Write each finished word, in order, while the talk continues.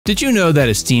Did you know that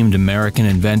esteemed American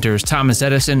inventors Thomas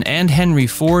Edison and Henry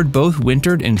Ford both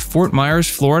wintered in Fort Myers,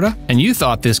 Florida? And you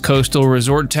thought this coastal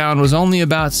resort town was only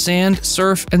about sand,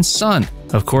 surf, and sun.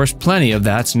 Of course, plenty of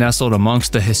that's nestled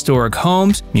amongst the historic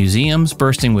homes, museums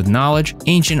bursting with knowledge,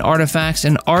 ancient artifacts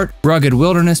and art, rugged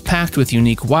wilderness packed with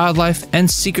unique wildlife, and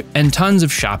tons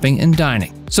of shopping and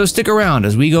dining. So stick around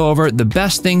as we go over the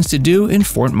best things to do in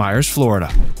Fort Myers,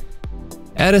 Florida.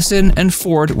 Edison and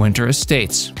Ford Winter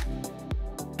Estates.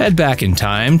 Head back in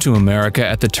time to America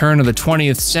at the turn of the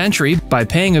 20th century by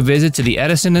paying a visit to the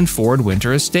Edison and Ford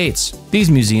Winter Estates.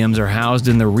 These museums are housed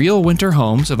in the real winter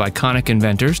homes of iconic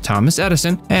inventors Thomas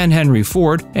Edison and Henry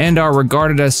Ford and are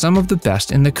regarded as some of the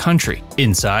best in the country.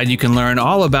 Inside, you can learn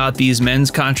all about these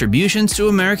men's contributions to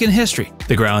American history.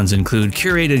 The grounds include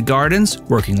curated gardens,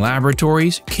 working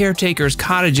laboratories, caretakers'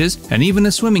 cottages, and even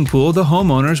a swimming pool the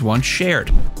homeowners once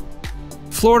shared.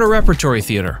 Florida Repertory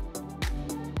Theater.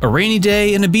 A rainy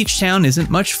day in a beach town isn't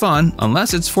much fun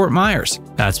unless it's Fort Myers.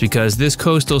 That's because this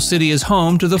coastal city is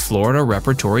home to the Florida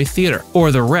Repertory Theater,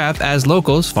 or the Rep as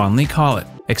locals fondly call it.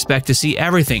 Expect to see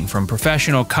everything from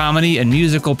professional comedy and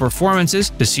musical performances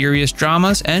to serious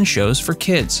dramas and shows for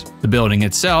kids. The building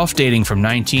itself, dating from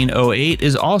 1908,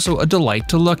 is also a delight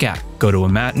to look at. Go to a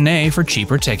matinee for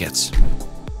cheaper tickets.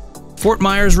 Fort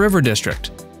Myers River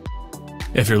District.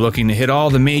 If you're looking to hit all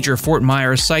the major Fort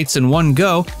Myers sites in one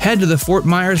go, head to the Fort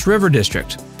Myers River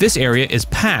District. This area is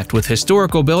packed with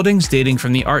historical buildings dating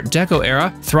from the Art Deco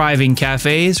era, thriving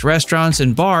cafes, restaurants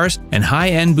and bars, and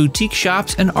high-end boutique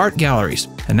shops and art galleries.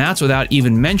 And that's without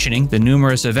even mentioning the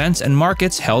numerous events and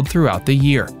markets held throughout the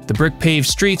year. The brick-paved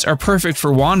streets are perfect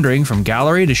for wandering from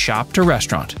gallery to shop to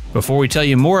restaurant. Before we tell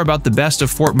you more about the best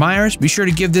of Fort Myers, be sure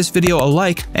to give this video a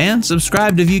like and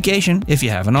subscribe to Viewcation if you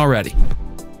haven't already.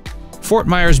 Fort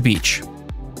Myers Beach.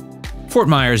 Fort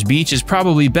Myers Beach is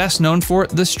probably best known for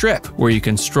the Strip, where you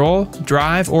can stroll,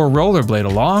 drive, or rollerblade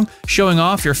along, showing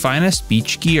off your finest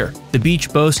beach gear. The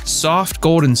beach boasts soft,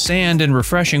 golden sand and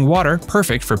refreshing water,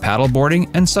 perfect for paddleboarding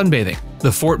and sunbathing.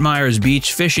 The Fort Myers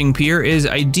Beach Fishing Pier is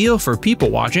ideal for people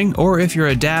watching, or if you're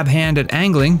a dab hand at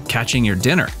angling, catching your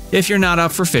dinner. If you're not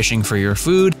up for fishing for your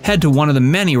food, head to one of the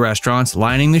many restaurants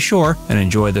lining the shore and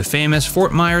enjoy the famous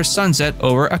Fort Myers sunset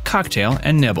over a cocktail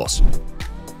and nibbles.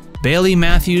 Bailey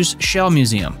Matthews Shell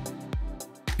Museum.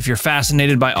 If you're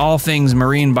fascinated by all things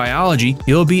marine biology,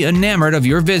 you'll be enamored of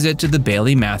your visit to the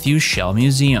Bailey Matthews Shell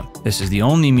Museum. This is the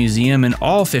only museum in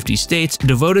all 50 states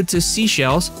devoted to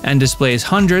seashells and displays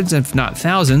hundreds, if not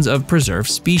thousands, of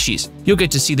preserved species. You'll get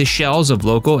to see the shells of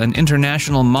local and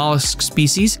international mollusk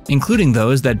species, including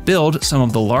those that build some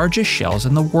of the largest shells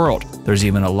in the world. There's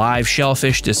even a live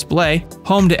shellfish display,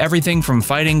 home to everything from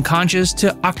fighting conches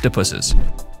to octopuses.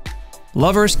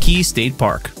 Lovers Key State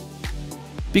Park.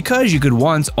 Because you could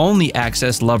once only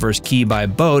access Lovers Key by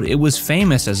boat, it was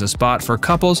famous as a spot for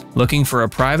couples looking for a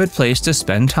private place to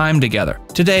spend time together.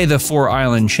 Today, the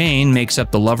four-island chain makes up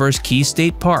the Lovers Key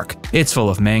State Park. It's full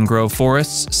of mangrove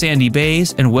forests, sandy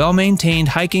bays, and well-maintained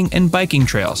hiking and biking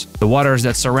trails. The waters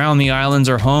that surround the islands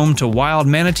are home to wild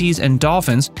manatees and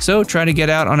dolphins, so try to get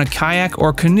out on a kayak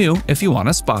or canoe if you want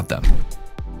to spot them.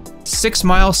 6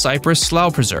 Mile Cypress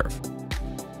Slough Preserve.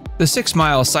 The 6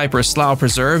 Mile Cypress Slough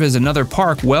Preserve is another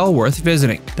park well worth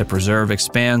visiting. The preserve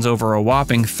expands over a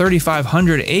whopping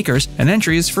 3,500 acres and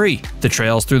entry is free. The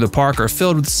trails through the park are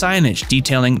filled with signage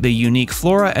detailing the unique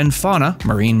flora and fauna,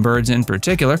 marine birds in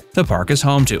particular, the park is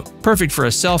home to. Perfect for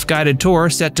a self-guided tour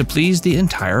set to please the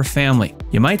entire family.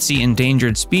 You might see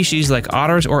endangered species like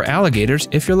otters or alligators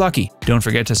if you're lucky. Don't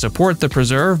forget to support the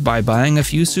preserve by buying a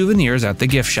few souvenirs at the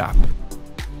gift shop.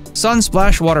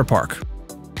 Splash Waterpark.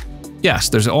 Yes,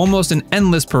 there's almost an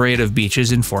endless parade of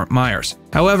beaches in Fort Myers.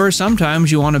 However,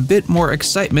 sometimes you want a bit more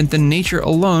excitement than nature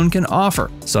alone can offer.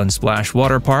 Splash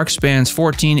Waterpark spans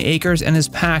 14 acres and is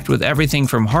packed with everything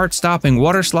from heart-stopping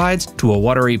water slides to a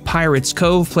watery Pirates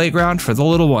Cove playground for the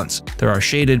little ones. There are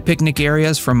shaded picnic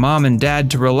areas for mom and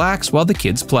dad to relax while the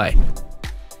kids play.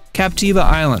 Captiva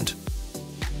Island.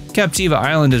 Captiva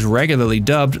Island is regularly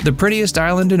dubbed the prettiest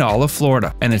island in all of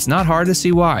Florida, and it's not hard to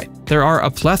see why. There are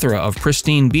a plethora of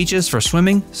pristine beaches for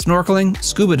swimming, snorkeling,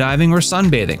 scuba diving, or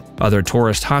sunbathing. Other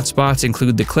tourist hotspots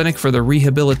include the Clinic for the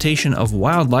Rehabilitation of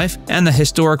Wildlife and the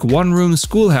historic one-room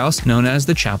schoolhouse known as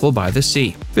the Chapel by the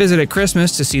Sea. Visit at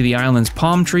Christmas to see the island's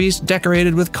palm trees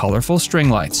decorated with colorful string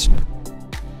lights.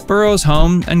 Burroughs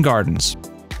Home and Gardens.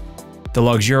 The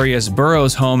luxurious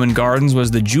Burroughs home and gardens was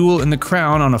the jewel in the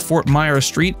crown on a Fort Myers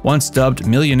street once dubbed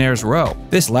Millionaire's Row.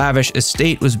 This lavish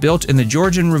estate was built in the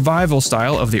Georgian Revival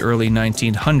style of the early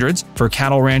 1900s for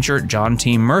cattle rancher John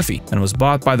T. Murphy and was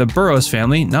bought by the Burroughs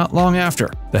family not long after.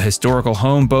 The historical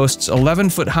home boasts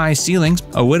 11-foot-high ceilings,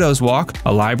 a widow's walk,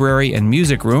 a library and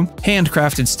music room,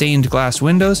 handcrafted stained glass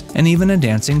windows, and even a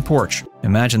dancing porch.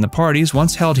 Imagine the parties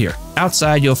once held here.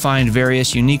 Outside you'll find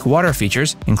various unique water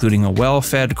features, including a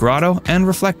well-fed grotto and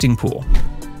reflecting pool.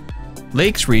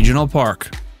 Lakes Regional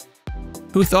Park.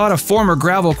 Who thought a former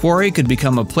gravel quarry could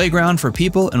become a playground for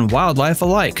people and wildlife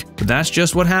alike? But that's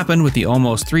just what happened with the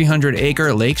almost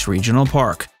 300-acre Lakes Regional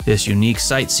Park. This unique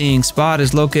sightseeing spot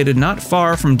is located not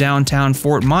far from downtown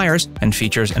Fort Myers and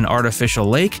features an artificial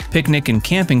lake, picnic and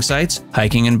camping sites,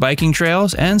 hiking and biking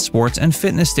trails, and sports and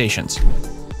fitness stations.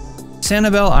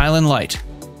 Sanibel Island Light.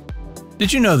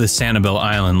 Did you know the Sanibel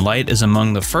Island Light is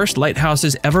among the first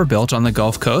lighthouses ever built on the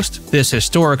Gulf Coast? This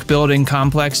historic building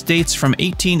complex dates from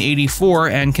 1884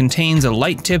 and contains a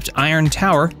light-tipped iron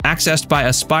tower accessed by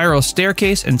a spiral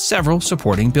staircase and several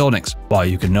supporting buildings. While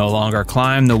you can no longer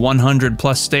climb the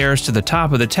 100-plus stairs to the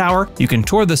top of the tower, you can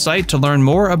tour the site to learn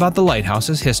more about the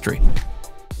lighthouse's history.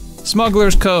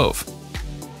 Smugglers Cove.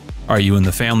 Are you and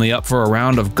the family up for a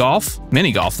round of golf?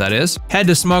 Mini golf, that is. Head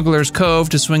to Smugglers Cove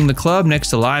to swing the club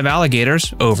next to live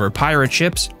alligators, over pirate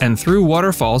ships, and through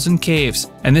waterfalls and caves.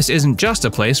 And this isn't just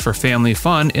a place for family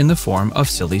fun in the form of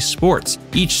silly sports.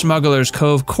 Each Smugglers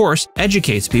Cove course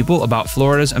educates people about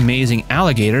Florida's amazing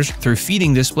alligators through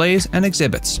feeding displays and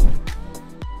exhibits.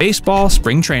 Baseball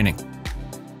Spring Training.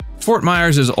 Fort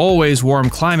Myers' always warm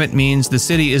climate means the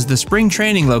city is the spring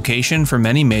training location for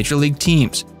many major league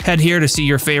teams. Head here to see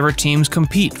your favorite teams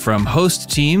compete, from host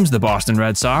teams, the Boston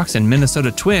Red Sox and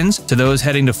Minnesota Twins, to those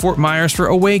heading to Fort Myers for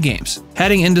away games.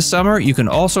 Heading into summer, you can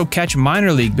also catch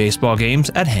minor league baseball games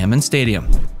at Hammond Stadium.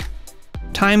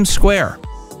 Times Square.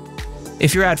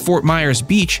 If you're at Fort Myers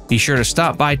Beach, be sure to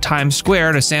stop by Times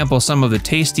Square to sample some of the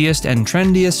tastiest and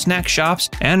trendiest snack shops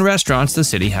and restaurants the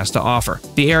city has to offer.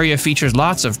 The area features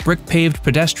lots of brick-paved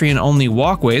pedestrian-only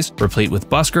walkways, replete with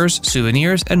buskers,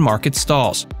 souvenirs, and market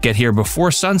stalls. Get here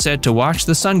before sunset to watch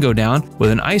the sun go down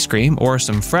with an ice cream or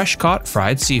some fresh-caught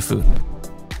fried seafood.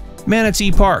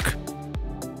 Manatee Park.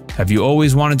 Have you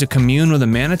always wanted to commune with a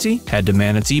manatee? Head to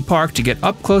Manatee Park to get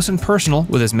up close and personal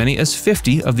with as many as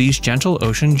 50 of these gentle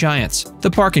ocean giants.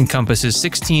 The park encompasses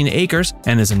 16 acres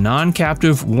and is a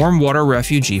non-captive warm water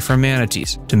refugee for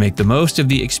manatees. To make the most of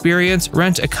the experience,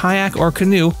 rent a kayak or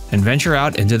canoe and venture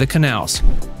out into the canals.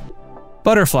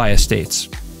 Butterfly Estates.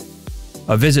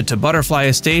 A visit to Butterfly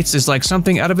Estates is like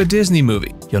something out of a Disney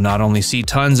movie. You'll not only see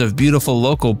tons of beautiful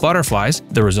local butterflies,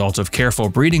 the result of careful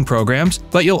breeding programs,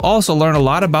 but you'll also learn a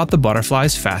lot about the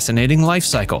butterfly's fascinating life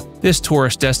cycle. This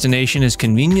tourist destination is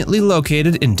conveniently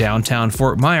located in downtown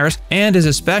Fort Myers and is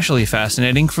especially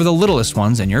fascinating for the littlest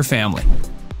ones in your family.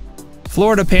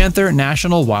 Florida Panther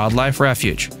National Wildlife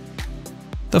Refuge.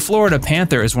 The Florida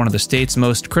panther is one of the state's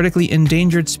most critically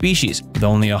endangered species, with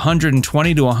only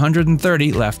 120 to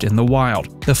 130 left in the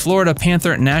wild. The Florida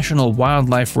Panther National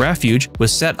Wildlife Refuge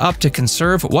was set up to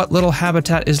conserve what little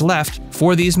habitat is left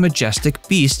for these majestic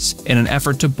beasts in an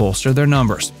effort to bolster their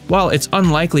numbers. While it's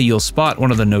unlikely you'll spot one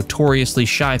of the notoriously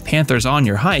shy panthers on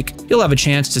your hike, you'll have a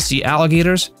chance to see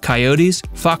alligators, coyotes,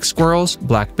 fox squirrels,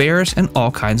 black bears, and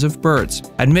all kinds of birds.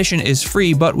 Admission is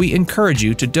free, but we encourage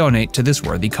you to donate to this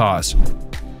worthy cause.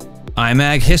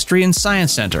 IMAG History and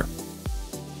Science Center.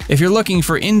 If you're looking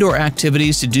for indoor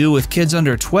activities to do with kids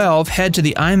under 12, head to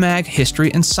the IMAG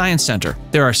History and Science Center.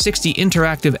 There are 60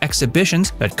 interactive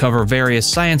exhibitions that cover various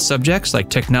science subjects like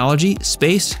technology,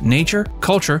 space, nature,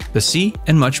 culture, the sea,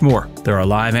 and much more. There are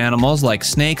live animals like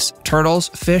snakes, turtles,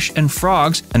 fish, and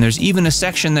frogs, and there's even a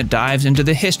section that dives into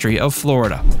the history of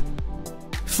Florida.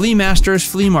 Fleamasters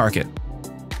Flea Market.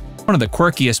 One of the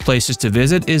quirkiest places to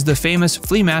visit is the famous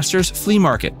Fleamasters Flea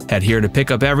Market. Head here to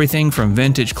pick up everything from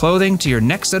vintage clothing to your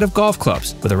next set of golf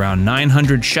clubs. With around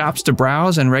 900 shops to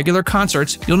browse and regular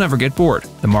concerts, you'll never get bored.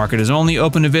 The market is only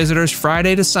open to visitors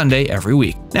Friday to Sunday every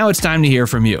week. Now it's time to hear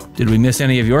from you. Did we miss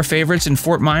any of your favorites in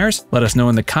Fort Myers? Let us know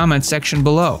in the comments section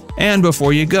below. And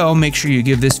before you go, make sure you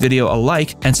give this video a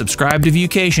like and subscribe to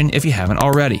Viewcation if you haven't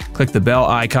already. Click the bell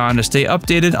icon to stay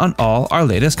updated on all our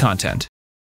latest content.